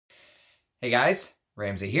Hey guys,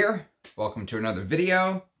 Ramsey here. Welcome to another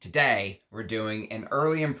video. Today we're doing an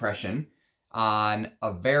early impression on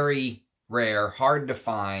a very rare, hard to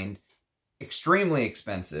find, extremely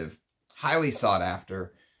expensive, highly sought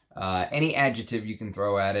after, any adjective you can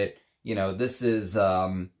throw at it. You know, this is,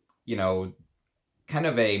 kind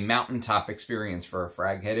of a mountaintop experience for a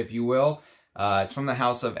frag head, if you will. It's from the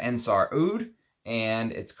house of Ensar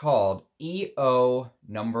and it's called EO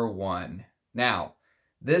number 1. Now,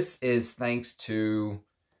 this is thanks to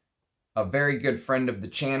a very good friend of the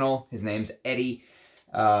channel. His name's Eddie.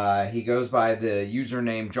 He goes by the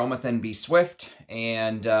username Jonathan B. Swift.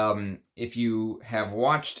 And if you have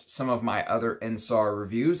watched some of my other Ensar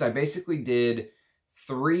reviews, I basically did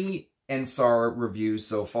 3 Ensar reviews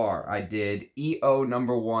so far. I did EO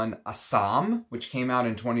number 1 Assam, which came out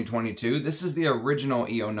in 2022. This is the original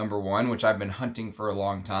EO number 1, which I've been hunting for a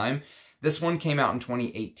long time. This one came out in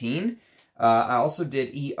 2018. I also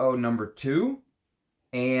did EO number 2,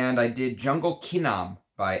 and I did Jungle Kinam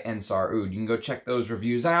by Ensar Oud. You can go check those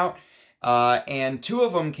reviews out. And 2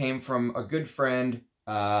 of them came from a good friend,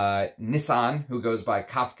 Nissan, who goes by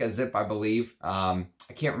Kafka Zip, I believe. I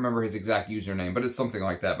can't remember his exact username, but it's something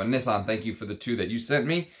like that. But Nissan, thank you for the 2 that you sent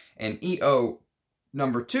me. And EO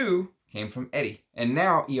number 2 came from Eddie. And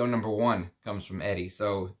now EO number 1 comes from Eddie.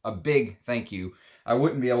 So a big thank you. I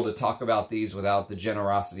wouldn't be able to talk about these without the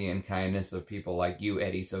generosity and kindness of people like you,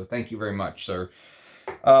 Eddie. So thank you very much, sir.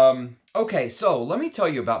 Okay, so let me tell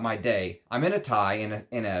you about my day. I'm in a tie,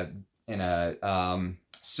 in a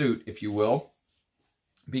suit, if you will,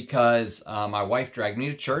 because my wife dragged me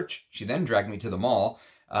to church. She then dragged me to the mall.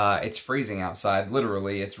 It's freezing outside,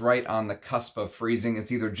 literally. It's right on the cusp of freezing.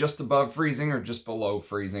 It's either just above freezing or just below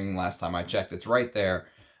freezing. Last time I checked, it's right there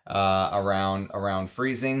around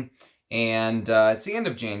freezing. And it's the end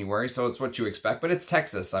of January, so it's what you expect, but it's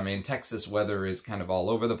Texas. I mean, Texas weather is kind of all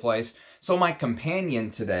over the place. So my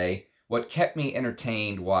companion today, what kept me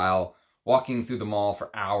entertained while walking through the mall for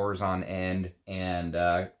hours on end and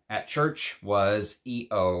at church, was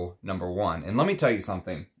EO number 1. And let me tell you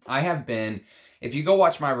something. I have been, if you go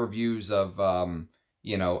watch my reviews of,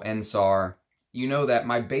 Ensar, you know that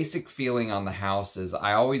my basic feeling on the house is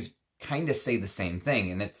I always kind of say the same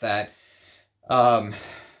thing, and it's that,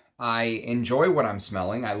 I enjoy what I'm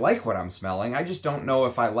smelling. I like what I'm smelling. I just don't know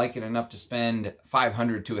if I like it enough to spend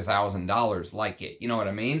 $500 to $1,000 like it. You know what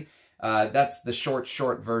I mean? That's the short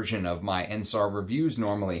version of my Ensar reviews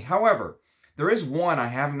normally. However, there is one I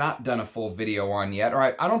have not done a full video on yet, or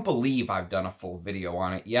I don't believe I've done a full video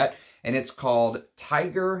on it yet, and it's called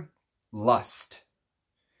Tiger Lust.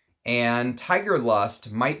 And Tiger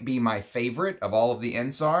Lust might be my favorite of all of the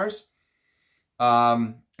Ensars.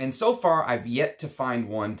 And so far, I've yet to find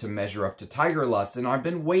one to measure up to Tiger Lust, and I've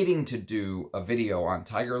been waiting to do a video on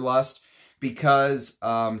Tiger Lust because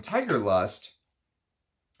Tiger Lust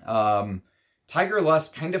kind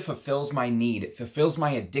of fulfills my need. It fulfills my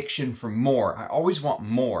addiction for more. I always want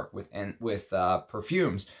more with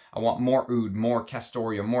perfumes. I want more oud, more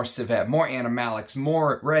castoreum, more civet, more animalics,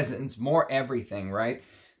 more resins, more everything, right?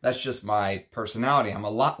 That's just my personality. I'm a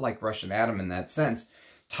lot like Russian Adam in that sense.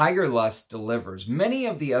 Tiger Lust delivers. Many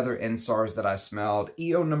of the other Ensars that I smelled,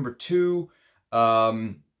 EO number 2,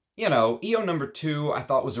 EO number 2 I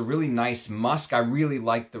thought was a really nice musk. I really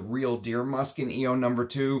liked the real deer musk in EO number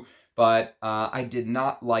 2, but I did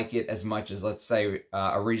not like it as much as, let's say,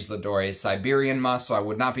 Areej Dore's Siberian musk, so I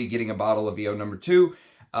would not be getting a bottle of EO number 2.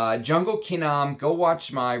 Jungle Kinam, go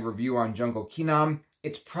watch my review on Jungle Kinam.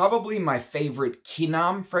 It's probably my favorite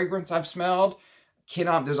Kinam fragrance I've smelled.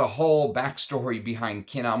 Kinam, there's a whole backstory behind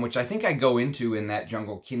Kinam, which I think I go into in that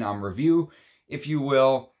Jungle Kinam review, if you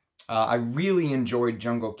will. I really enjoyed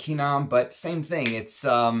Jungle Kinam, but same thing. It's,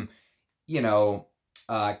 Kinam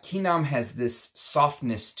has this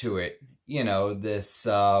softness to it. You know, this,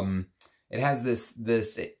 it has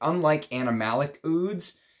this, unlike animalic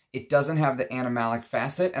ouds, it doesn't have the animalic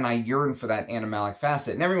facet, and I yearn for that animalic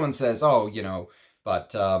facet. And everyone says, oh,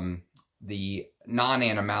 but the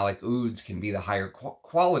non-animalic ouds can be the higher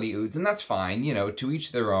quality ouds, and that's fine, to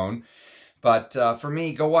each their own. But for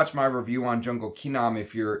me, go watch my review on Jungle Kinam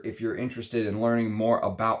if you're interested in learning more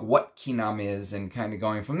about what Kinam is and kind of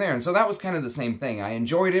going from there. And so that was kind of the same thing. I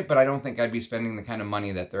enjoyed it, but I don't think I'd be spending the kind of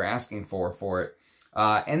money that they're asking for it.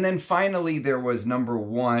 And then finally, there was number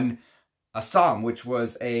 1, Assam, which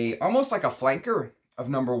was almost like a flanker of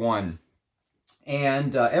number 1.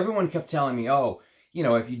 And everyone kept telling me, oh,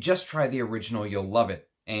 if you just try the original, you'll love it.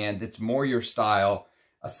 And it's more your style.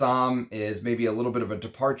 Assam is maybe a little bit of a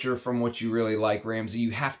departure from what you really like, Ramsey.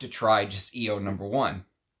 You have to try just EO number 1.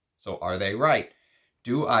 So are they right?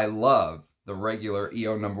 Do I love the regular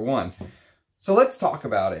EO number 1? So let's talk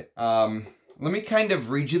about it. Let me kind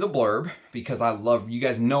of read you the blurb, because you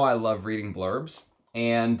guys know I love reading blurbs.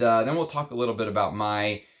 And then we'll talk a little bit about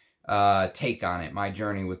my take on it, my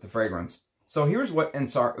journey with the fragrance. So here's what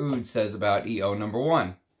Ensar Oud says about EO number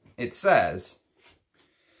 1. It says,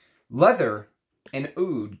 leather and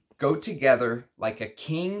oud go together like a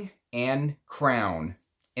king and crown,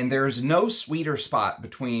 and there is no sweeter spot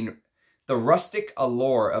between the rustic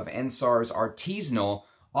allure of Ensar's artisanal,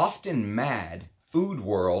 often mad, oud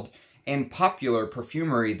world and popular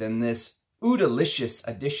perfumery than this oudalicious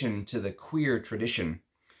addition to the Cuir tradition.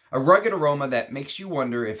 A rugged aroma that makes you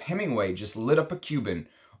wonder if Hemingway just lit up a Cuban,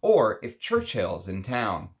 or if Churchill's in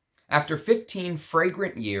town. After 15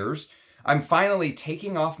 fragrant years, I'm finally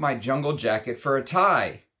taking off my jungle jacket for a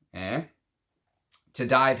tie, to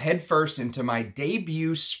dive headfirst into my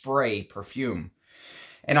debut spray perfume.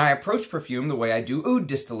 And I approach perfume the way I do oud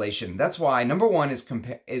distillation. That's why number 1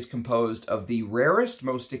 is composed of the rarest,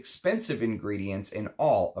 most expensive ingredients in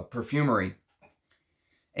all of perfumery,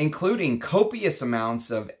 including copious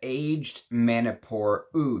amounts of aged Manipur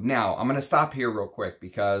oud. Now, I'm going to stop here real quick,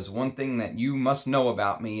 because one thing that you must know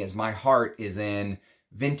about me is my heart is in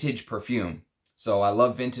vintage perfume. So I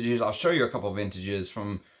love vintages. I'll show you a couple vintages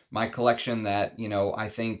from my collection that, you know, I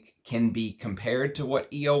think can be compared to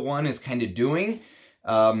what EO1 is kind of doing.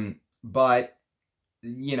 But,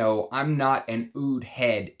 you know, I'm not an oud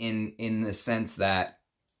head in the sense that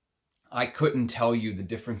I couldn't tell you the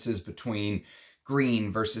differences between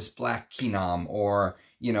green versus black quinam, or,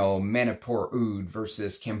 you know, Manipur oud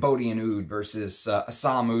versus Cambodian oud versus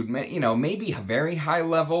Assam oud, you know, maybe a very high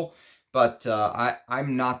level, but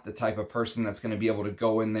I'm not the type of person that's going to be able to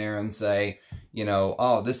go in there and say, you know,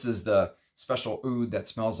 oh, this is the special oud that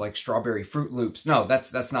smells like strawberry Fruit Loops. No,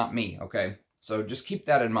 that's not me, okay? So just keep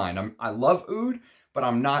that in mind. I love oud, but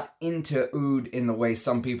I'm not into oud in the way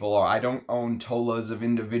some people are. I don't own tolas of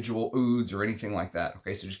individual ouds or anything like that,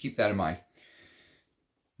 okay? So just keep that in mind.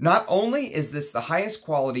 Not only is this the highest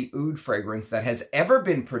quality oud fragrance that has ever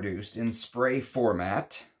been produced in spray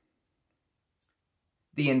format,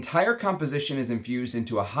 the entire composition is infused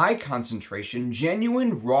into a high concentration,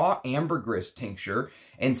 genuine raw ambergris tincture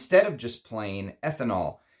instead of just plain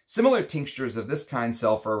ethanol. Similar tinctures of this kind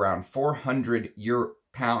sell for around 400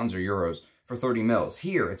 pounds or euros for 30 mils.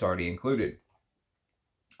 Here, it's already included.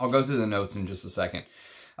 I'll go through the notes in just a second.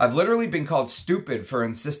 I've literally been called stupid for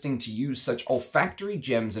insisting to use such olfactory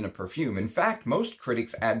gems in a perfume. In fact, most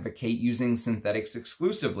critics advocate using synthetics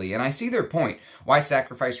exclusively, and I see their point. Why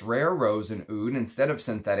sacrifice rare rose and oud instead of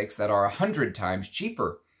synthetics that are 100 times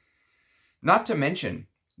cheaper? Not to mention,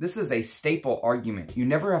 this is a staple argument. You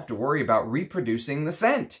never have to worry about reproducing the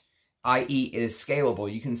scent, i.e. it is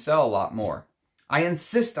scalable. You can sell a lot more. I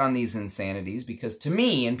insist on these insanities because to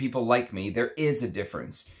me, and people like me, there is a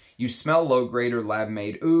difference. You smell low-grade or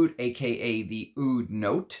lab-made oud, aka the oud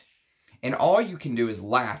note, and all you can do is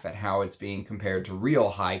laugh at how it's being compared to real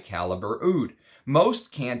high-caliber oud.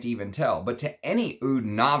 Most can't even tell, but to any oud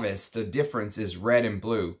novice, the difference is red and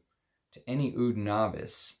blue. To any oud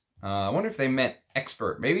novice. I wonder if they meant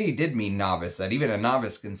expert. Maybe he did mean novice, that even a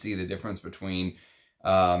novice can see the difference between, you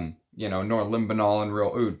know, Norlimbanol and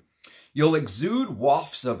real oud. You'll exude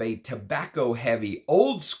wafts of a tobacco-heavy,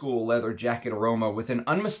 old-school leather jacket aroma with an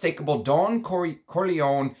unmistakable Don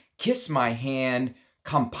Corleone, kiss my hand,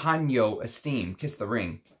 compagno esteem, kiss the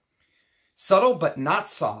ring. Subtle but not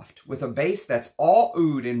soft, with a base that's all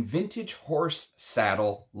oud and vintage horse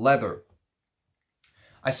saddle leather.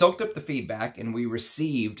 I soaked up the feedback and we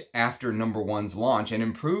received after number 1's launch and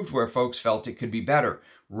improved where folks felt it could be better,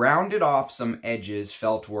 rounded off some edges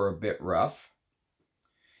felt were a bit rough,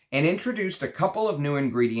 and introduced a couple of new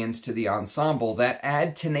ingredients to the ensemble that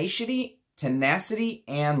add tenacity,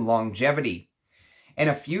 and longevity. And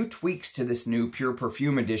a few tweaks to this new Pure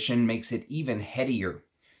Perfume edition makes it even headier.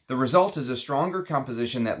 The result is a stronger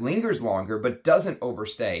composition that lingers longer but doesn't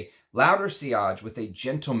overstay, louder sillage with a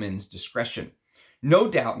gentleman's discretion. No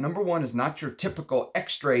doubt, number 1 is not your typical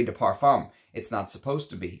extrait de parfum. It's not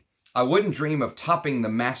supposed to be. I wouldn't dream of topping the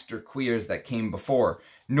master Cuirs that came before,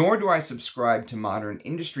 nor do I subscribe to modern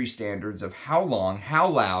industry standards of how long, how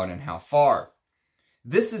loud, and how far.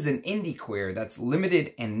 This is an indie Cuir that's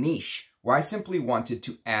limited and niche, where I simply wanted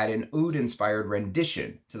to add an oud-inspired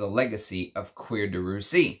rendition to the legacy of Cuir de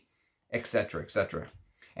Russie, etc., etc.,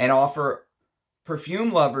 and offer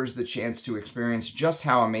perfume lovers the chance to experience just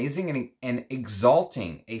how amazing and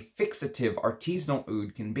exalting a fixative artisanal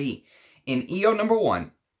oud can be. In EO number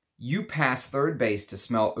 1, you pass third base to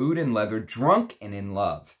smell oud and leather drunk and in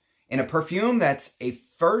love. In a perfume that's a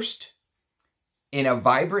first in a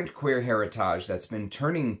vibrant Cuir heritage that's been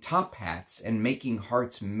turning top hats and making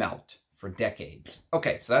hearts melt for decades.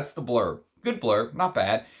 Okay, so that's the blurb. Good blurb, not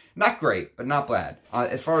bad. Not great, but not bad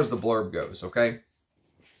as far as the blurb goes, okay?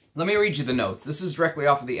 Let me read you the notes. This is directly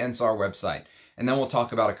off of the Ensar website, and then we'll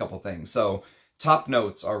talk about a couple things. So, top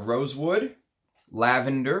notes are rosewood,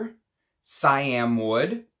 lavender, siam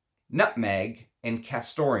wood, nutmeg, and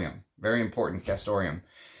castoreum. Very important, castoreum.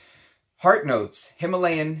 Heart notes,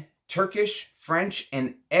 Himalayan, Turkish, French,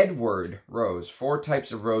 and Edward rose. 4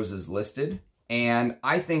 types of roses listed. And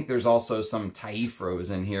I think there's also some Taif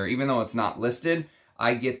rose in here. Even though it's not listed,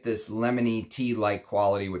 I get this lemony tea-like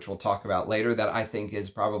quality, which we'll talk about later, that I think is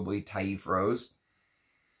probably Taif rose.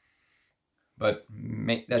 But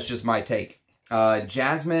that's just my take.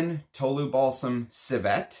 Jasmine, Tolu balsam,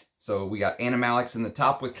 civet. So we got animalics in the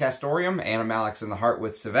top with castoreum, animalics in the heart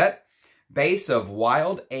with civet. Base of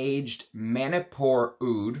wild-aged Manipur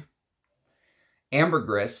oud,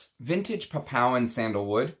 ambergris, vintage Papuan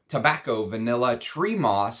sandalwood, tobacco, vanilla, tree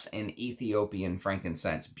moss, and Ethiopian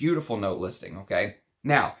frankincense. Beautiful note listing, okay?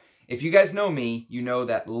 Now, if you guys know me, you know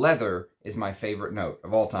that leather is my favorite note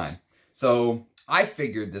of all time. So I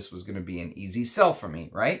figured this was going to be an easy sell for me,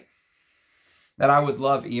 right? That I would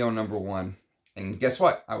love EO number 1. And guess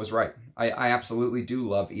what? I was right. I absolutely do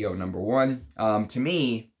love EO number 1. To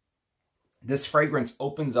me, this fragrance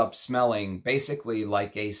opens up smelling basically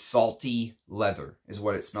like a salty leather is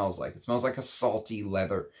what it smells like. It smells like a salty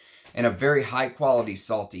leather, and a very high quality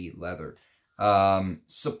salty leather,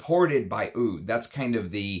 supported by oud. That's kind of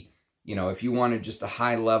the, you know, if you wanted just a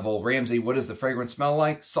high level, Ramsey, what does the fragrance smell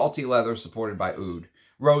like? Salty leather supported by oud,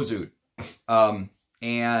 rose oud.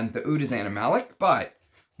 And the oud is animalic, but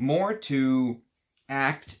more to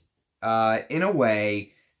act in a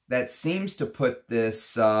way that seems to put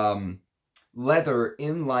this leather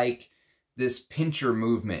in like this pincher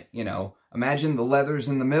movement, you know. Imagine the leather's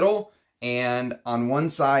in the middle, and on one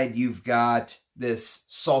side you've got this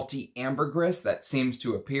salty ambergris that seems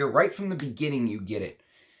to appear right from the beginning. You get it.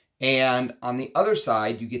 And on the other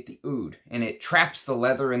side you get the oud, and it traps the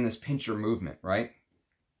leather in this pincher movement, right?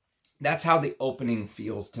 That's how the opening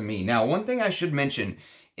feels to me. Now, one thing I should mention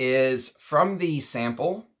is from the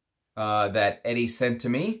sample that Eddie sent to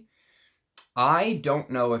me, I don't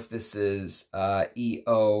know if this is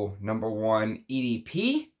EO number 1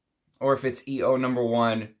 EDP or if it's EO number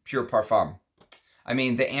 1 Pure Parfum. I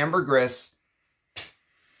mean, the ambergris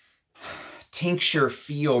tincture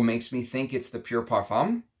feel makes me think it's the Pure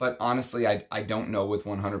Parfum, but honestly, I don't know with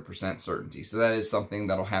 100% certainty. So that is something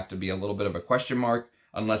that'll have to be a little bit of a question mark,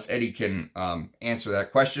 unless Eddie can answer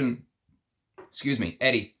that question. Excuse me,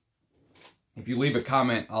 Eddie, if you leave a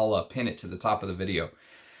comment, I'll pin it to the top of the video.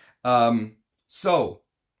 So,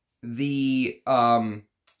 the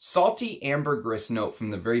salty ambergris note from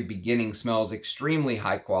the very beginning smells extremely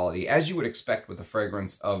high quality, as you would expect with a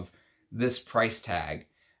fragrance of this price tag.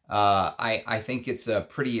 I think it's a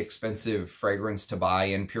pretty expensive fragrance to buy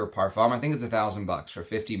in Pure Parfum. I think it's $1,000 for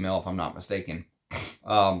 50 ml, if I'm not mistaken.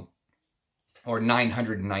 Or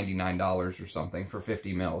 $999 or something for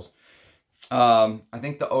 50 mils. I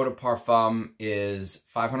think the Eau de Parfum is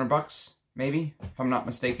 $500, maybe, if I'm not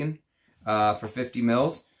mistaken, for 50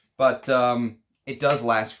 mils. But it does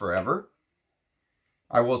last forever.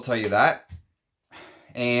 I will tell you that.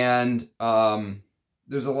 And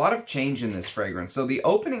there's a lot of change in this fragrance. So the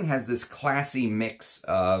opening has this classy mix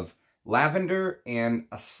of lavender and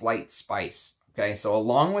a slight spice. Okay, so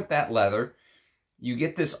along with that leather, you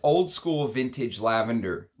get this old school vintage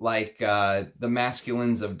lavender, like the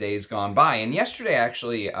masculines of days gone by. And yesterday I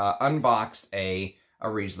actually unboxed a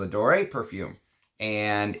Areej Dore perfume,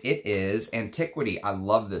 and it is Antiquity. I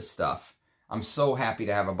love this stuff. I'm so happy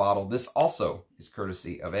to have a bottle. This also is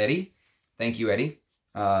courtesy of Eddie. Thank you, Eddie.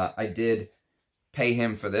 I did pay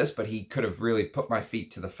him for this, but he could have really put my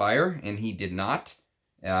feet to the fire, and he did not.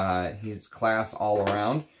 He's class all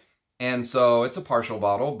around. And so it's a partial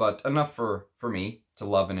bottle, but enough for me to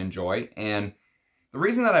love and enjoy. And the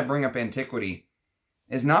reason that I bring up Antiquity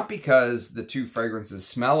is not because the two fragrances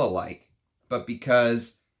smell alike, but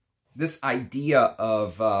because this idea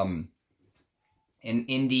of an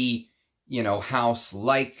indie, you know, house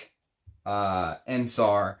like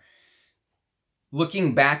Ensar,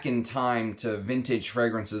 looking back in time to vintage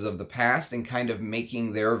fragrances of the past and kind of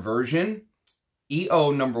making their version.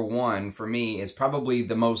 EO number 1 for me is probably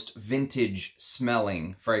the most vintage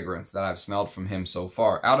smelling fragrance that I've smelled from him so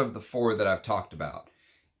far, out of the 4 that I've talked about.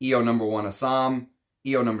 EO number 1 Assam,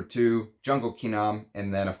 EO number 2 Jungle Kinam,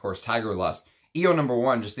 and then of course Tiger Lust. EO number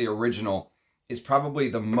 1, just the original, is probably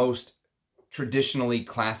the most traditionally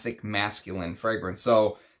classic masculine fragrance.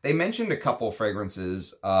 So they mentioned a couple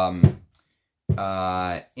fragrances in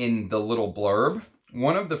the little blurb,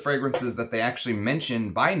 one of the fragrances that they actually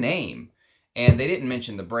mentioned by name, and they didn't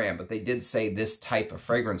mention the brand, but they did say this type of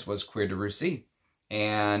fragrance was Cuir de Russie.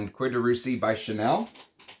 And Cuir de Russie by Chanel.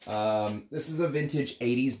 This is a vintage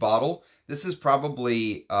 80s bottle. This is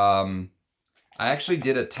probably, I actually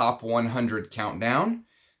did a top 100 countdown.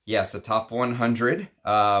 Yes, a top 100.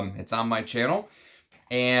 It's on my channel.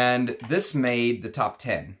 And this made the top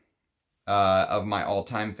 10 of my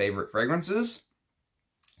all-time favorite fragrances.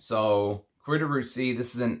 So, Cuir de Russie,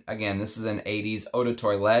 this is an 80s eau de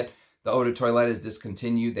toilette. The eau de toilette is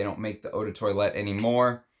discontinued. They don't make the eau de toilette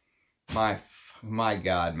anymore. My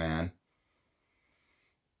God, man.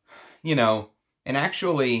 You know, and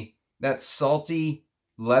actually, that salty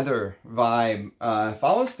leather vibe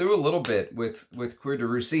follows through a little bit with Cuir de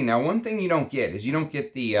Russie. Now, one thing you don't get is you don't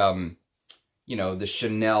get the, you know, the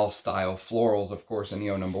Chanel style florals, of course, in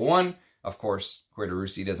EO number 1. Of course, Cuir de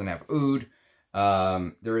Russie doesn't have oud.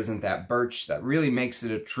 There isn't that birch that really makes it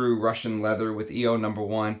a true Russian leather with EO number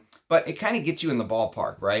 1. But it kind of gets you in the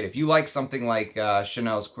ballpark, right? If you like something like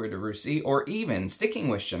Chanel's Cuir de Russie, or even sticking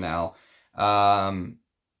with Chanel,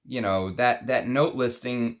 you know, that note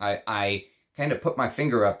listing, I kind of put my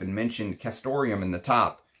finger up and mentioned Castoreum in the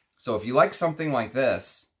top. So if you like something like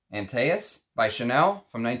this, Antaeus by Chanel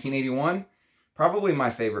from 1981, probably my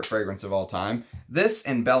favorite fragrance of all time. This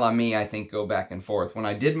and Bel Ami, I think, go back and forth. When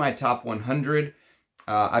I did my top 100,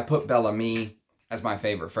 I put Bel Ami as my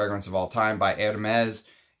favorite fragrance of all time by Hermes.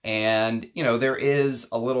 And, you know, there is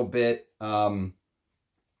a little bit of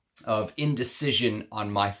indecision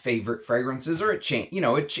on my favorite fragrances, or it changed. You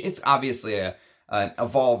know, it's obviously an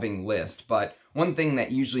evolving list, but one thing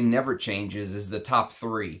that usually never changes is the top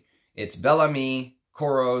 3. It's Bel Ami,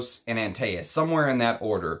 Kouros, and Antaeus, somewhere in that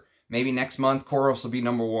order. Maybe next month, Kouros will be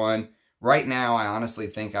number 1. Right now, I honestly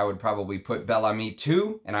think I would probably put Bel Ami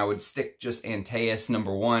 2, and I would stick just Antaeus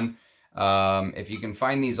number 1. If you can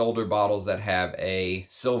find these older bottles that have a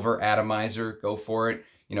silver atomizer, go for it.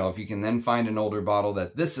 You know, if you can then find an older bottle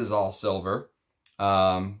that this is all silver,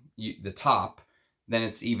 the top, then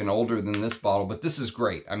it's even older than this bottle. But this is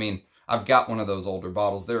great. I mean, I've got one of those older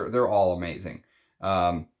bottles. They're all amazing.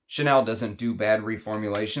 Chanel doesn't do bad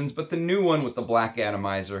reformulations, but the new one with the black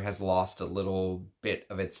atomizer has lost a little bit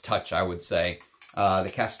of its touch, I would say.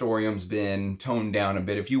 The Castoreum's been toned down a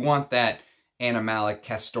bit. If you want that animalic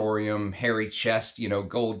Castoreum, hairy chest, you know,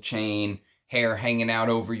 gold chain, hair hanging out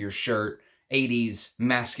over your shirt, 80s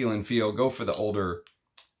masculine feel, go for the older,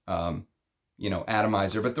 you know,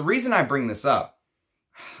 atomizer. But the reason I bring this up,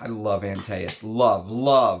 I love Antaeus.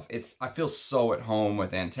 Love. I feel so at home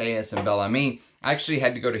with Antaeus and Bel Ami. I actually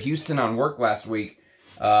had to go to Houston on work last week,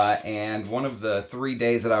 and one of the 3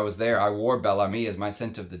 days that I was there, I wore Bel Ami as my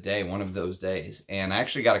scent of the day, one of those days. And I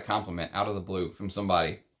actually got a compliment out of the blue from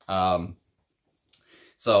somebody. But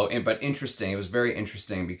interesting, it was very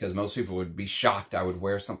interesting, because most people would be shocked I would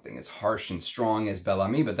wear something as harsh and strong as Bel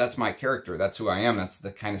Ami, but that's my character. That's who I am. That's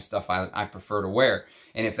the kind of stuff I prefer to wear.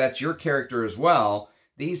 And if that's your character as well,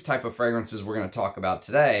 these type of fragrances we're going to talk about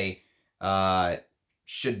today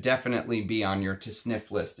should definitely be on your to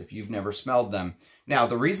sniff list if you've never smelled them. Now,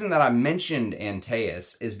 the reason that I mentioned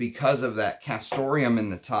Antaeus is because of that Castoreum in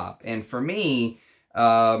the top. And for me,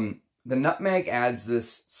 the nutmeg adds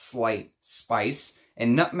this slight spice.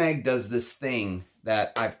 And nutmeg does this thing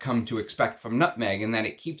that I've come to expect from nutmeg, in that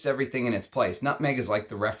it keeps everything in its place. Nutmeg is like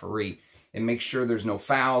the referee. It makes sure there's no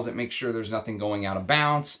fouls. It makes sure there's nothing going out of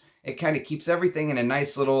bounds. It kind of keeps everything in a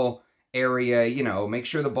nice little area, you know, make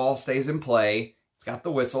sure the ball stays in play. It's got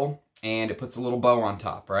the whistle, and it puts a little bow on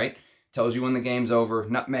top, right? Tells you when the game's over.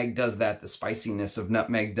 Nutmeg does that. The spiciness of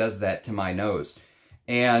nutmeg does that to my nose.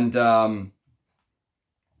 And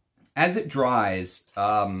as it dries,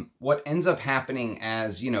 what ends up happening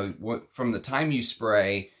as, you know, from the time you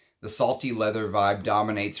spray, the salty leather vibe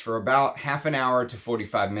dominates for about half an hour to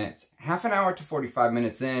 45 minutes. Half an hour to 45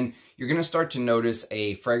 minutes in, you're going to start to notice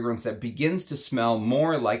a fragrance that begins to smell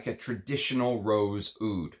more like a traditional rose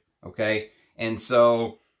oud, okay? And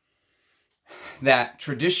so that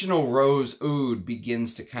traditional rose oud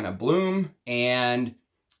begins to kind of bloom, and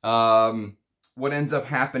what ends up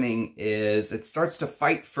happening is it starts to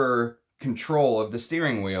fight for control of the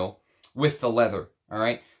steering wheel with the leather, all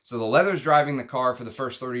right? So the leather's driving the car for the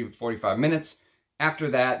first 30 to 45 minutes. After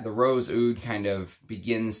that, the rose oud kind of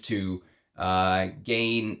begins to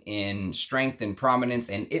gain in strength and prominence,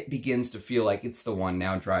 and it begins to feel like it's the one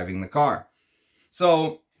now driving the car.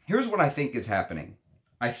 So here's what I think is happening.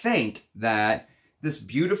 I think that this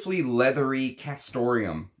beautifully leathery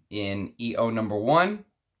Castoreum in EO number 1,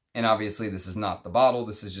 and obviously this is not the bottle,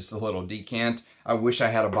 this is just a little decant. I wish I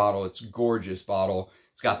had a bottle. It's a gorgeous bottle.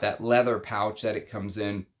 It's got that leather pouch that it comes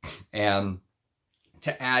in, and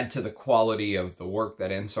to add to the quality of the work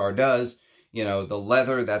that Ensar does. You know, the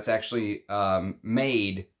leather that's actually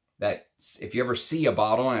made, that if you ever see a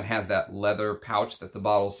bottle and it has that leather pouch that the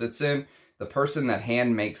bottle sits in, the person that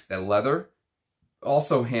hand makes the leather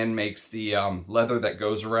also hand makes the leather that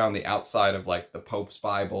goes around the outside of like the Pope's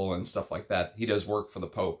Bible and stuff like that. He does work for the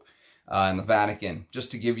Pope and the Vatican,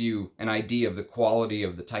 just to give you an idea of the quality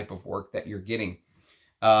of the type of work that you're getting.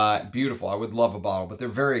 Beautiful. I would love a bottle, but they're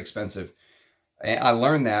very expensive. I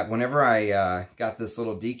learned that whenever I got this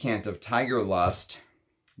little decant of Tiger Lust.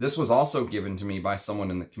 This was also given to me by someone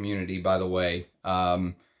in the community, by the way.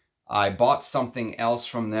 I bought something else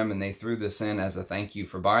from them and they threw this in as a thank you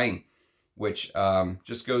for buying, which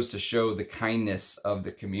just goes to show the kindness of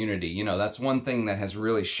the community. You know, that's one thing that has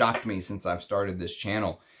really shocked me since I've started this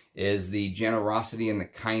channel, is the generosity and the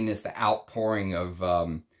kindness, the outpouring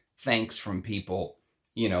of thanks from people,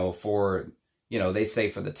 you know, for, you know, they say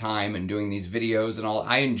for the time and doing these videos and all.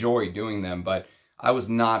 I enjoy doing them, but I was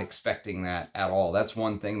not expecting that at all. That's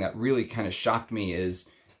one thing that really kind of shocked me, is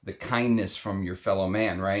the kindness from your fellow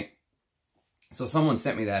man, right? So someone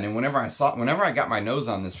sent me that, and whenever I got my nose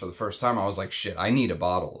on this for the first time, I was like, shit, I need a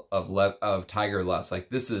bottle of Tiger Lust. Like,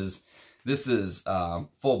 this is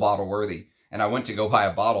full bottle worthy. And I went to go buy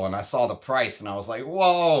a bottle, and I saw the price, and I was like,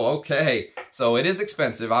 whoa, okay. So it is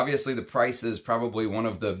expensive. Obviously, the price is probably one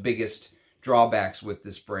of the biggest drawbacks with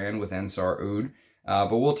this brand, with Ensar Oud.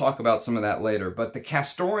 But we'll talk about some of that later. But the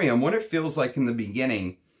castoreum, what it feels like in the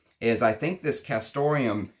beginning is, I think this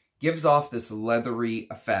castoreum gives off this leathery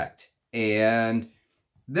effect. And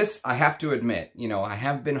this, I have to admit, you know, I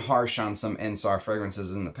have been harsh on some Ensar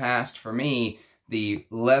fragrances in the past. For me, the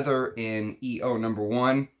leather in EO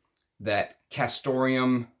 #1, that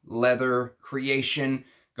castoreum leather creation,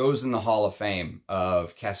 goes in the Hall of Fame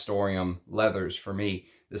of castoreum leathers for me.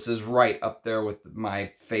 This is right up there with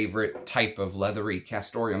my favorite type of leathery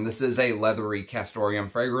castoreum. This is a leathery castoreum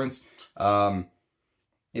fragrance.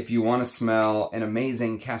 If you want to smell an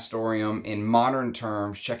amazing castoreum in modern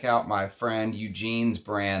terms, check out my friend Eugene's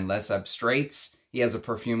brand, Les Abstraits. He has a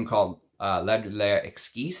perfume called La Douleur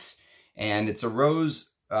Exquise, and it's a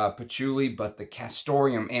rose patchouli, but the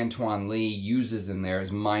castoreum Antoine Lee uses in there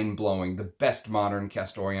is mind-blowing. The best modern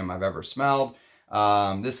castoreum I've ever smelled.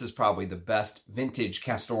 This is probably the best vintage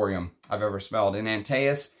castoreum I've ever smelled in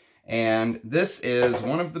Antaeus, and this is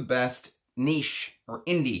one of the best niche or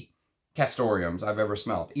indie castoreums I've ever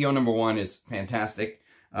smelled. EO #1 is fantastic,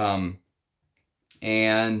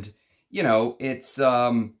 and you know, it's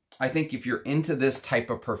I think if you're into this type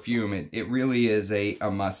of perfume, it really is a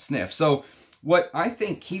must sniff. So what I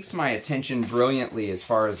think keeps my attention brilliantly as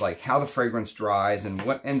far as like how the fragrance dries and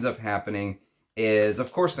what ends up happening is,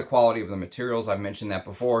 of course, the quality of the materials. I've mentioned that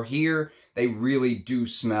before. Here, they really do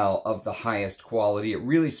smell of the highest quality. It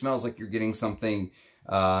really smells like you're getting something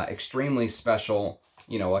extremely special,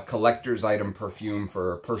 you know, a collector's item perfume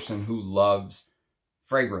for a person who loves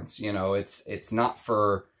fragrance. You know, it's not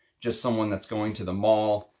for just someone that's going to the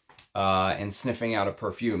mall and sniffing out a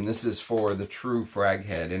perfume. This is for the true frag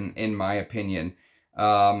head, in my opinion.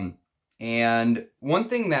 And one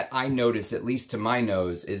thing that I notice, at least to my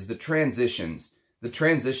nose, is the transitions. The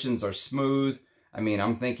transitions are smooth. I mean,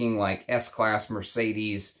 I'm thinking like S-Class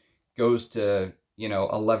Mercedes goes to, you know,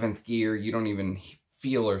 11th gear. You don't even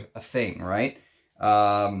feel a thing, right?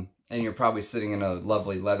 And you're probably sitting in a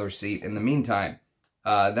lovely leather seat in the meantime.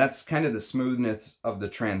 That's kind of the smoothness of the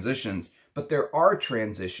transitions. But there are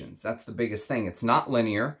transitions. That's the biggest thing. It's not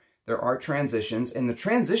linear. There are transitions, and the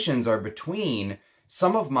transitions are between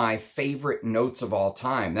some of my favorite notes of all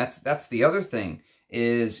time. That's the other thing,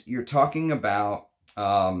 is you're talking about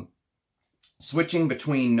switching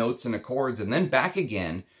between notes and accords and then back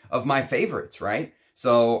again of my favorites, right?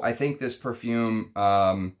 So I think this perfume,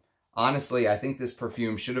 honestly, I think this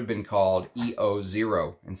perfume should have been called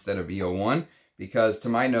EO0 instead of EO1, because to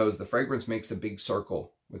my nose, the fragrance makes a big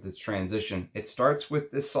circle with its transition. It starts with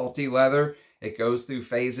this salty leather, it goes through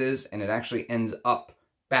phases, and it actually ends up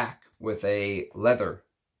back with a leather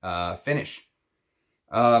finish.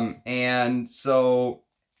 And so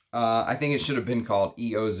I think it should have been called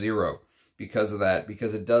EO0 because of that,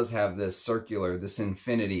 because it does have this circular, this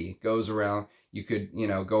infinity. It goes around, you could, you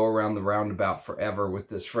know, go around the roundabout forever with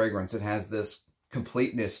this fragrance. It has this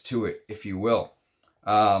completeness to it, if you will.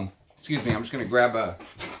 Excuse me, I'm just going to grab a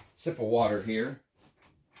sip of water here.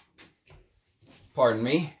 Pardon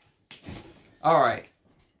me. All right.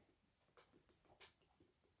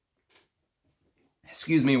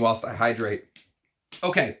 Excuse me whilst I hydrate.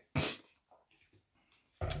 Okay.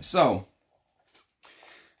 So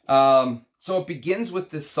it begins with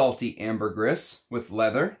this salty ambergris with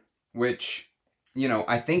leather, which you know,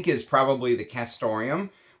 I think is probably the castoreum.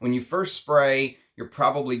 When you first spray, you're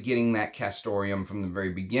probably getting that castoreum from the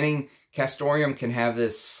very beginning. Castoreum can have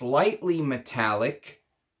this slightly metallic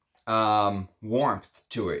warmth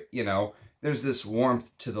to it, you know. There's this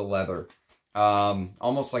warmth to the leather.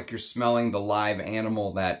 Almost like you're smelling the live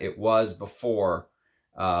animal that it was before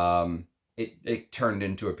it turned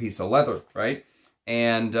into a piece of leather, right?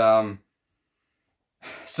 And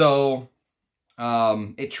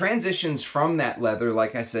it transitions from that leather,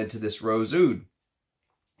 like I said, to this rose oud.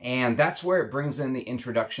 And that's where it brings in the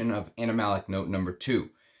introduction of animalic note number 2,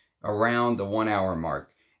 around the 1 hour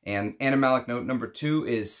mark. And animalic note number 2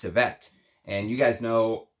 is civet. And you guys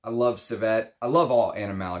know I love civet. I love all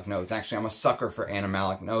animalic notes. Actually, I'm a sucker for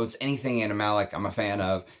animalic notes. Anything animalic, I'm a fan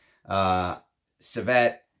of.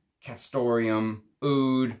 Civet, castoreum,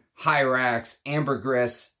 oud, hyrax,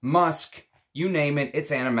 ambergris, musk, you name it, it's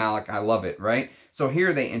animalic. I love it, right? So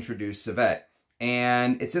here they introduce civet.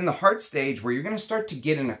 And it's in the heart stage where you're going to start to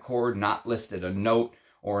get an accord not listed, a note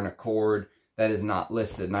or an accord that is not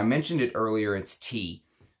listed. And I mentioned it earlier, it's T.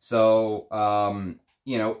 So,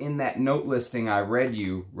 you know, in that note listing I read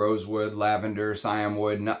you, rosewood, lavender,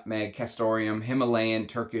 siamwood, nutmeg, castoreum, Himalayan,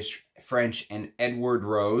 Turkish, French, and Edward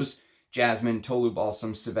rose, jasmine, tolu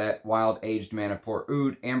balsam, civet, wild aged manipur,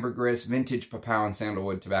 oud, ambergris, vintage papau and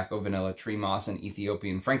sandalwood, tobacco, vanilla, tree moss, and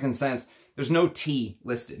Ethiopian frankincense. There's no T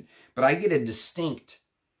listed, but I get a distinct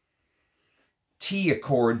T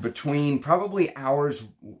accord between probably hours,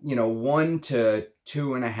 you know, 1 to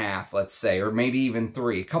 2.5, let's say, or maybe even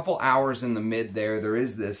 3. A couple hours in the mid there, there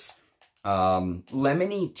is this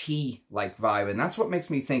lemony tea-like vibe, and that's what makes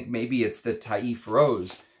me think maybe it's the Taif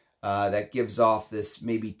rose that gives off this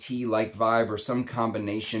maybe tea-like vibe, or some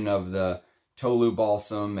combination of the tolu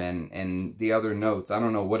balsam and the other notes. I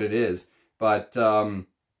don't know what it is, but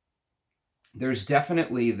there's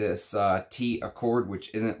definitely this T accord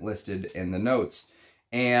which isn't listed in the notes.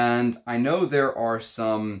 And I know there are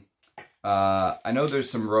some, there's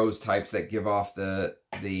some rose types that give off the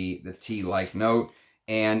T-like note.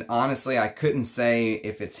 And honestly, I couldn't say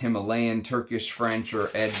if it's Himalayan, Turkish, French,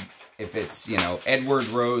 or if it's, you know, Edward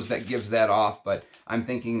rose that gives that off. But I'm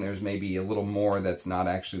thinking there's maybe a little more that's not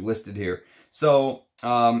actually listed here. So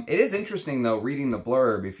it is interesting, though, reading the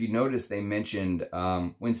blurb. If you notice, they mentioned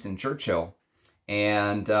Winston Churchill.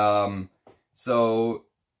 And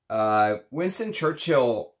Winston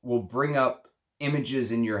Churchill will bring up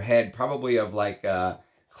images in your head, probably of like a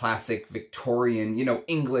classic Victorian, you know,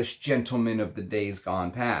 English gentleman of the days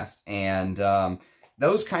gone past. And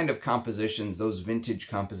those kind of compositions, those vintage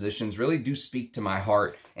compositions, really do speak to my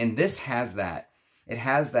heart. And this has that. It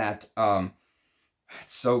has that,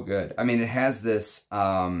 it's so good. I mean, it has this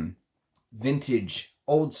vintage,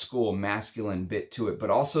 old school masculine bit to it, but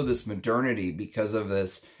also this modernity because of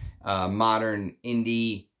this modern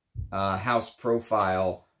indie house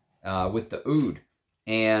profile with the oud.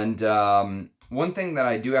 And one thing that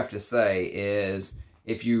I do have to say is,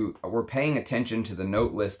 if you were paying attention to the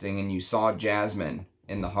note listing and you saw jasmine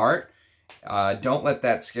in the heart, don't let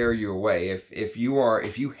that scare you away. If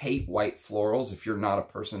you hate white florals, if you're not a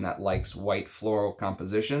person that likes white floral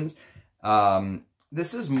compositions,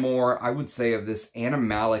 this is more, I would say, of this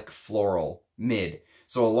animalic floral mid.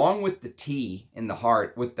 So along with the T in the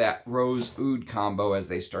heart, with that rose oud combo as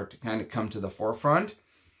they start to kind of come to the forefront,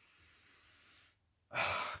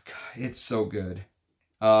 oh, God, it's so good.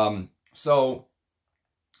 So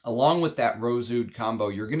along with that rose oud combo,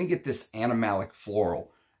 you're going to get this animalic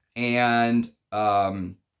floral. And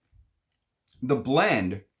the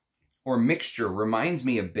blend or mixture reminds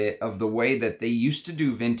me a bit of the way that they used to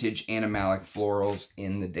do vintage animalic florals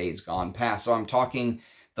in the days gone past. So I'm talking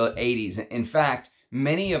the 80s. In fact,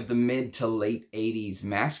 many of the mid to late 80s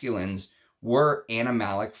masculines were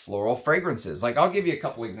animalic floral fragrances. Like, I'll give you a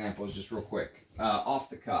couple examples just real quick, off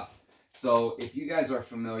the cuff. So if you guys are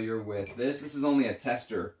familiar with this is only a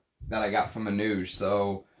tester that I got from Areej.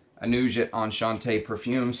 So Areej at Enchanté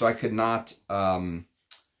Perfume. So I could not,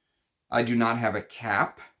 I do not have a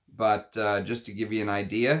cap. But just to give you an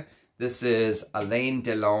idea, this is Alain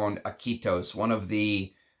Delon Iquitos, one of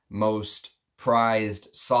the most prized,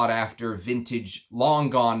 sought-after, vintage,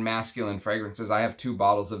 long-gone masculine fragrances. I have 2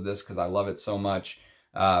 bottles of this because I love it so much.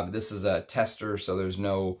 This is a tester, so there's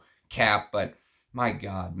no cap, but my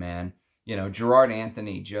God, man. You know, Gerard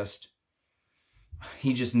Anthony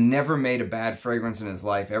he just never made a bad fragrance in his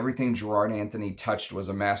life. Everything Gerard Anthony touched was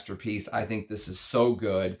a masterpiece. I think this is so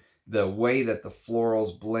good. The way that the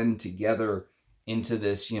florals blend together into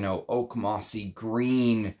this, you know, oak mossy,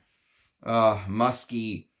 green,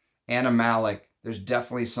 musky, animalic. There's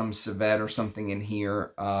definitely some civet or something in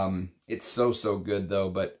here. It's so, so good though,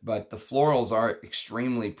 but the florals are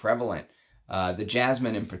extremely prevalent. The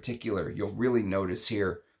jasmine in particular, you'll really notice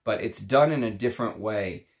here, but it's done in a different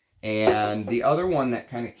way. And the other one that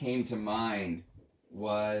kind of came to mind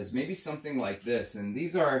was maybe something like this. And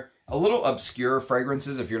these are a little obscure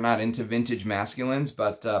fragrances if you're not into vintage masculines,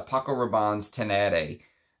 but Paco Rabanne's Tenere.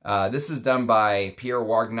 This is done by Pierre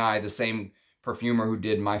Wagner, the same perfumer who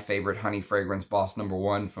did my favorite honey fragrance, Boss No.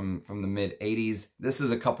 1 from the mid-'80s. This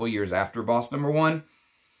is a couple years after Boss No. 1.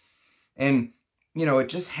 And, you know, it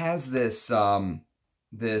just has this,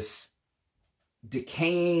 this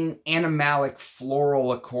decaying, animalic,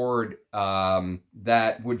 floral accord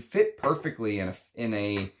that would fit perfectly in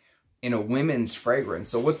a women's fragrance.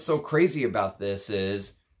 So what's so crazy about this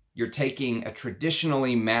is you're taking a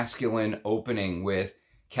traditionally masculine opening with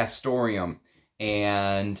castoreum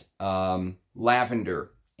and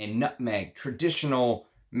lavender and nutmeg, traditional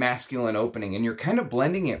masculine opening, and you're kind of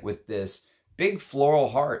blending it with this big floral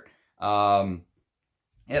heart.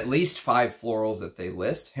 At least 5 florals that they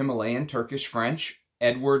list: Himalayan, Turkish, French,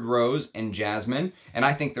 Edward Rose, and Jasmine. And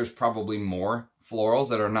I think there's probably more florals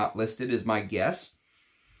that are not listed, is my guess.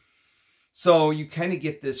 So you kind of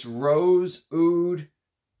get this rose, oud,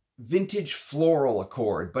 vintage floral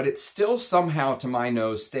accord, but it still somehow, to my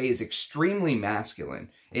nose, stays extremely masculine.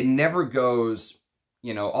 It never goes,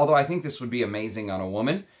 you know, although I think this would be amazing on a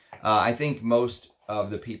woman. I think most of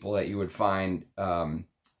the people that you would find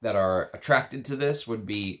that are attracted to this would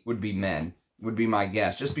be men, would be my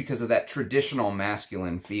guess, just because of that traditional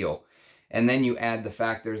masculine feel. And then you add the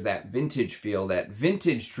fact there's that vintage feel, that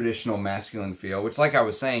vintage traditional masculine feel, which, like I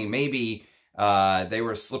was saying, maybe they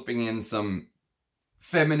were slipping in some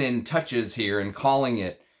feminine touches here and calling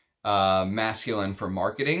it masculine for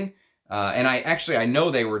marketing. And I know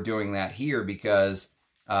they were doing that here because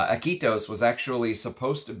Iquitos was actually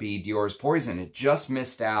supposed to be Dior's Poison. It just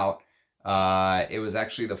missed out. It was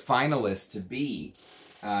actually the finalist to be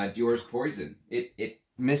Dior's Poison. It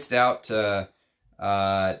missed out to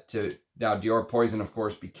now Dior Poison, of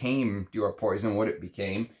course, became Dior Poison. What it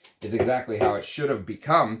became is exactly how it should have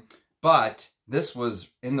become, but this was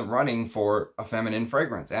in the running for a feminine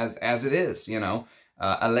fragrance, as it is, you know.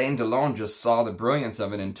 Alain Delon just saw the brilliance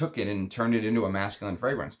of it and took it and turned it into a masculine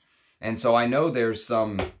fragrance. And so I know there's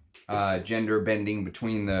some gender bending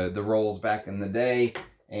between the roles back in the day,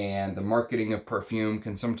 and the marketing of perfume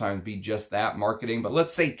can then be just that, marketing, but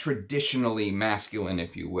let's say traditionally masculine,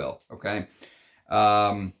 if you will, okay?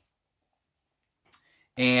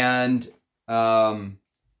 Then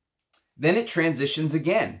it transitions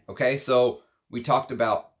again, okay? So we talked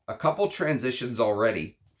about a couple transitions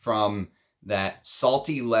already, from that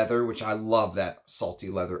salty leather, which I love that salty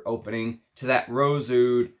leather opening, to that rose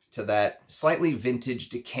oud, to that slightly vintage,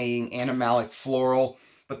 decaying, animalic floral,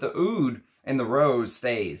 but the oud and the rose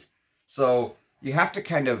stays. So you have to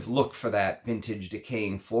kind of look for that vintage,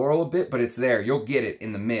 decaying floral a bit, but it's there. You'll get it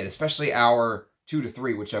in the mid, especially hour 2 to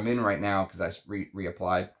 3, which I'm in right now because I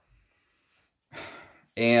reapplied.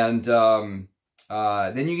 And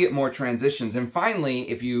then you get more transitions. And finally,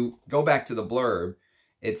 if you go back to the blurb,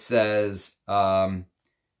 it says,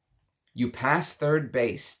 you pass third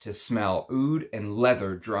base to smell oud and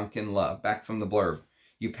leather drunk in love. Back from the blurb.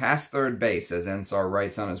 You pass third base, as Ensar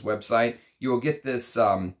writes on his website. You will get this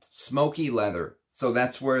smoky leather. So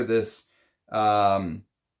that's where this,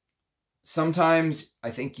 sometimes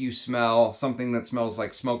I think you smell something that smells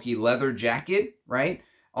like smoky leather jacket, right?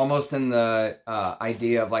 Almost in the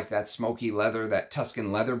idea of like that smoky leather that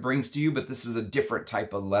Tuscan leather brings to you, but this is a different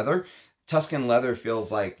type of leather. Tuscan leather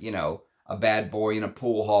feels like, you know, a bad boy in a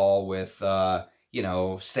pool hall with, you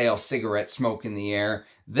know, stale cigarette smoke in the air.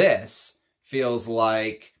 This feels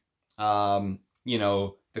like, you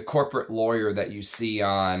know, the corporate lawyer that you see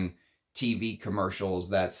on TV commercials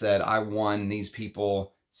that said, I won these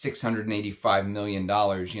people $685 million,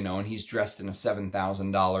 you know, and he's dressed in a $7,000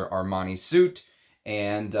 Armani suit.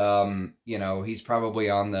 And, you know, he's probably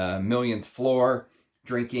on the millionth floor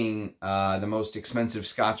drinking the most expensive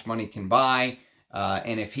scotch money can buy.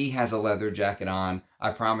 And if he has a leather jacket on,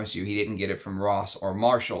 I promise you he didn't get it from Ross or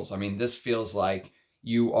Marshall's. I mean, this feels like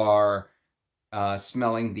you are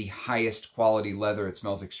smelling the highest quality leather. It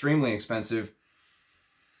smells extremely expensive.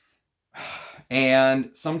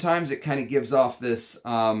 And sometimes it kind of gives off this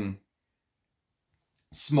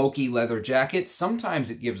smoky leather jacket. Sometimes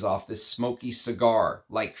it gives off this smoky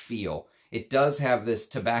cigar-like feel. It does have this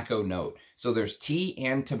tobacco note. So there's tea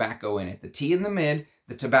and tobacco in it. The tea in the mid,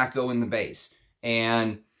 the tobacco in the base.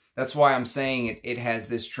 And that's why I'm saying it has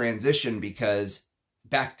this transition, because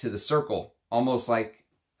back to the circle, almost like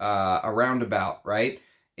a roundabout, right?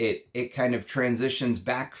 It kind of transitions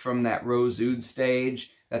back from that rose oud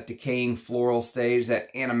stage, that decaying floral stage,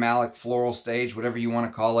 that animalic floral stage, whatever you want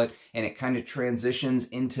to call it, and it kind of transitions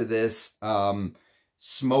into this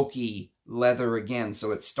smoky leather again.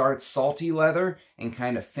 So it starts salty leather and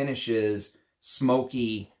kind of finishes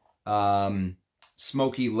smoky,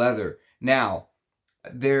 smoky leather. Now,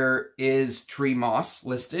 there is tree moss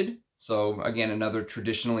listed. So again, another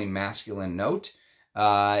traditionally masculine note.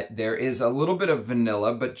 There is a little bit of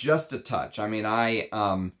vanilla, but just a touch. I mean,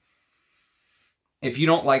 if you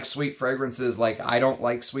don't like sweet fragrances, like I don't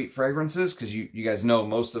like sweet fragrances, because you guys know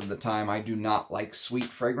most of the time I do not like sweet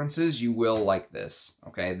fragrances, you will like this.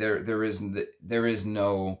 Okay, there is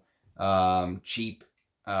no cheap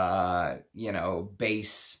you know,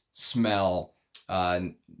 base smell.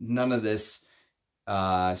 None of this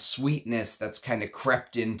sweetness that's kind of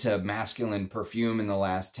crept into masculine perfume in the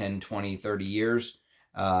last 10, 20, 30 years.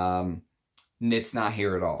 It's not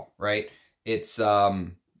here at all, right? It's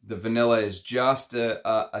the vanilla is just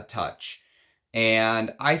a touch.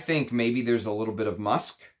 And I think maybe there's a little bit of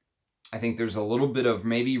musk. I think there's a little bit of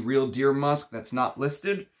maybe real deer musk that's not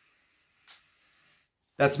listed.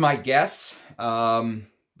 That's my guess.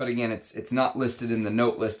 But again, it's not listed in the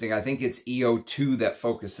note listing. I think it's EO2 that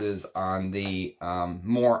focuses on the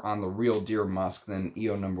more on the real deer musk than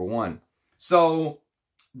EO number 1. So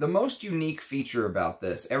the most unique feature about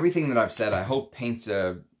this, everything that I've said, I hope paints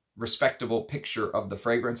a respectable picture of the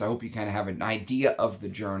fragrance. I hope you kind of have an idea of the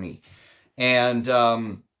journey. And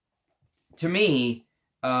to me,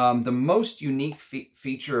 the most unique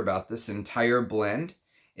feature about this entire blend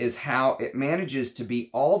is how it manages to be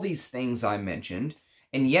all these things I mentioned,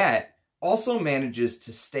 and yet also manages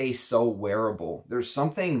to stay so wearable. There's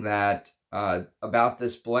something that about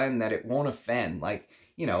this blend that it won't offend. Like,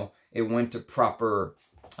 you know, it went to proper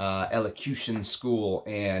elocution school,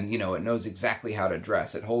 and, you know, it knows exactly how to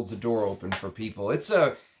dress. It holds the door open for people. It's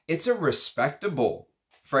a respectable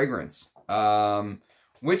fragrance,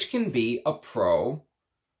 which can be a pro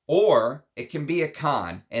or it can be a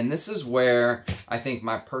con. And this is where I think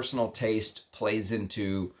my personal taste plays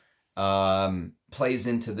into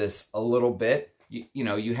this a little bit. You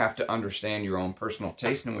know, you have to understand your own personal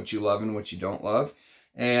taste and what you love and what you don't love.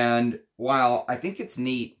 And while I think it's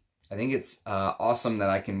neat, I think it's awesome that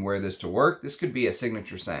I can wear this to work. This could be a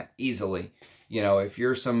signature scent easily. You know, if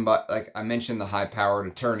you're somebody, like I mentioned, the high-powered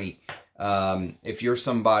attorney, if you're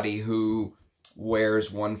somebody who wears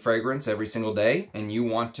one fragrance every single day and you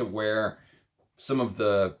want to wear some of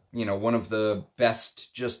the, you know, one of the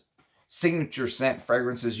best just signature scent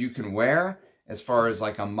fragrances you can wear, as far as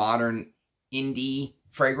like a modern indie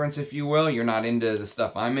fragrance, if you will, you're not into the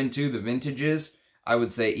stuff I'm into, the vintages, I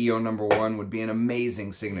would say EO number 1 would be an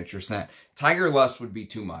amazing signature scent. Tiger Lust would be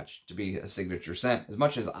too much to be a signature scent. As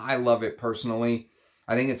much as I love it personally,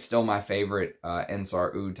 I think it's still my favorite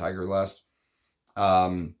Ensar Oud Tiger Lust.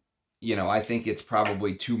 You know, I think it's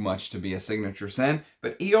probably too much to be a signature scent.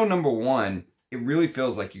 But EO number 1, it really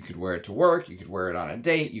feels like you could wear it to work, you could wear it on a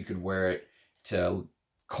date, you could wear it to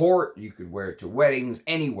court, you could wear it to weddings,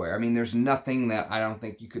 anywhere. I mean, there's nothing that I don't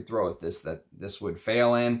think you could throw at this that this would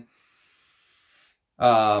fail in.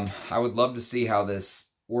 I would love to see how this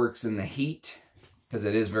works in the heat, because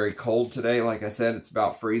it is very cold today. Like I said, it's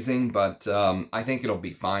about freezing, but I think it'll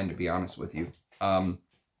be fine, to be honest with you.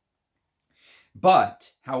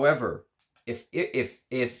 But, however, if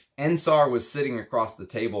Ensar was sitting across the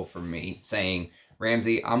table from me saying,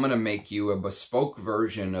 Ramsey, I'm going to make you a bespoke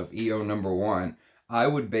version of EO number 1, I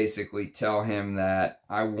would basically tell him that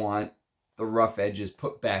I want the rough edges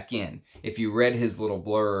put back in. If you read his little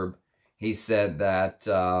blurb, he said that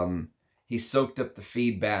he soaked up the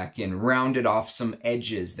feedback and rounded off some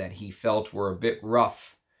edges that he felt were a bit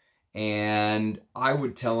rough. And I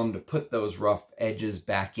would tell him to put those rough edges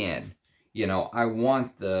back in. You know, I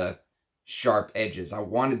want the sharp edges. I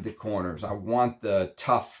wanted the corners. I want the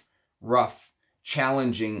tough, rough,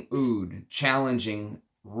 challenging oud, challenging,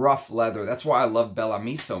 rough leather. That's why I love Bel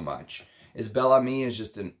Ami so much. Bel Ami is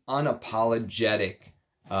just an unapologetic,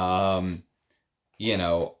 you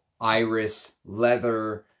know, iris,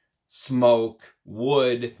 leather, smoke,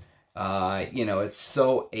 wood. You know, it's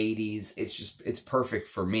so 80s. It's perfect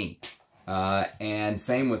for me. And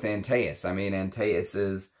same with Antaeus. I mean, Antaeus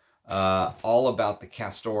is all about the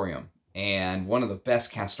castoreum, and one of the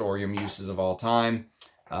best castoreum uses of all time.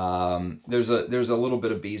 There's a little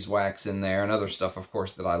bit of beeswax in there and other stuff, of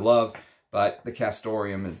course, that I love, but the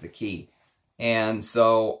castoreum is the key. And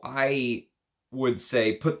so I would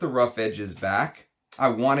say put the rough edges back. I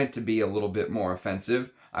want it to be a little bit more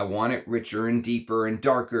offensive. I want it richer and deeper and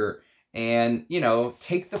darker, and, you know,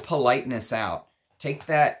 take the politeness out. Take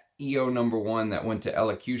that EO number 1 that went to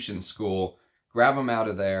elocution school, grab them out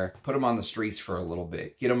of there, put them on the streets for a little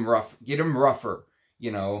bit, get him rougher,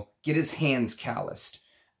 you know, get his hands calloused.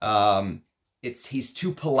 He's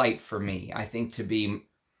too polite for me, I think, to be,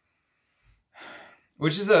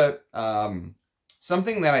 which is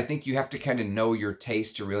something that I think you have to kind of know your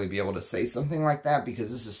taste to really be able to say something like that,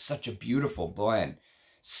 because this is such a beautiful blend.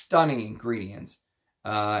 Stunning ingredients.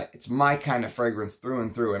 It's my kind of fragrance through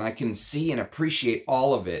and through, and I can see and appreciate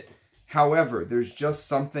all of it. However, there's just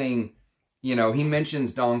something, you know, he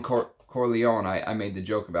mentions Don Corleone. I made the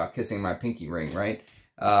joke about kissing my pinky ring, right?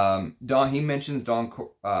 He mentions Don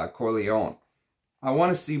Corleone. I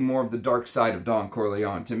want to see more of the dark side of Don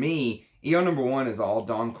Corleone. To me, EO number 1 is all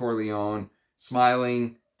Don Corleone,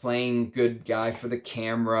 smiling, playing good guy for the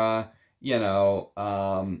camera. You know,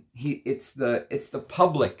 it's the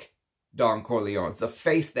public Don Corleone. It's the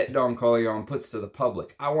face that Don Corleone puts to the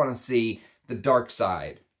public. I want to see the dark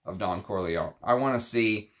side of Don Corleone. I want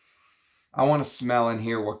to smell and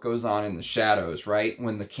hear what goes on in the shadows, right?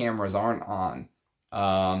 When the cameras aren't on.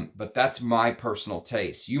 But that's my personal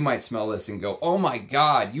taste. You might smell this and go, oh my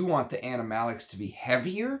God, you want the animalics to be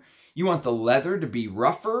heavier? You want the leather to be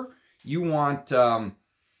rougher? You want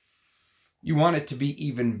it to be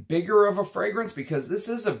even bigger of a fragrance? Because this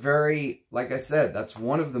is a very, like I said, that's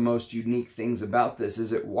one of the most unique things about this,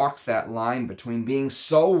 is it walks that line between being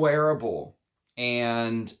so wearable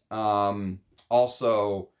and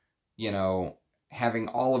also, you know, having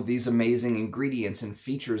all of these amazing ingredients and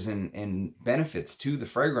features and benefits to the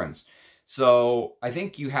fragrance. So I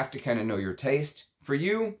think you have to kind of know your taste. For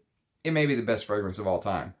you, it may be the best fragrance of all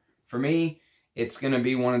time. For me, it's going to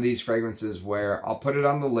be one of these fragrances where I'll put it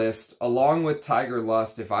on the list along with Tiger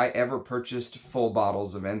Lust. If I ever purchased full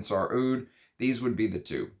bottles of Ensar Oud, these would be the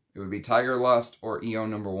two. It would be Tiger Lust or EO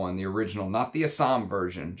number 1, the original, not the Assam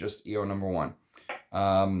version, just EO number 1.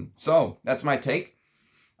 So that's my take.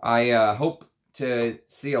 I hope to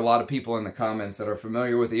see a lot of people in the comments that are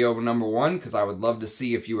familiar with EO number 1, because I would love to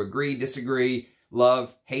see if you agree, disagree,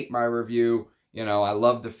 love, hate my review. You know, I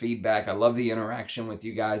love the feedback. I love the interaction with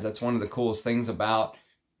you guys. That's one of the coolest things about,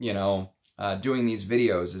 you know, doing these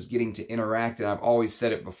videos, is getting to interact. And I've always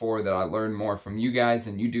said it before that I learn more from you guys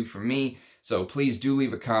than you do from me. So please do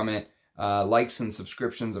leave a comment. Likes and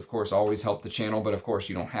subscriptions, of course, always help the channel. But of course,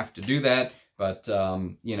 you don't have to do that. But,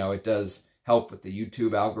 you know, it does help with the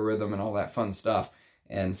YouTube algorithm and all that fun stuff.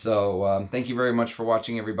 And so thank you very much for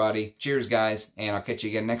watching, everybody. Cheers, guys. And I'll catch you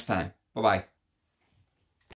again next time. Bye-bye.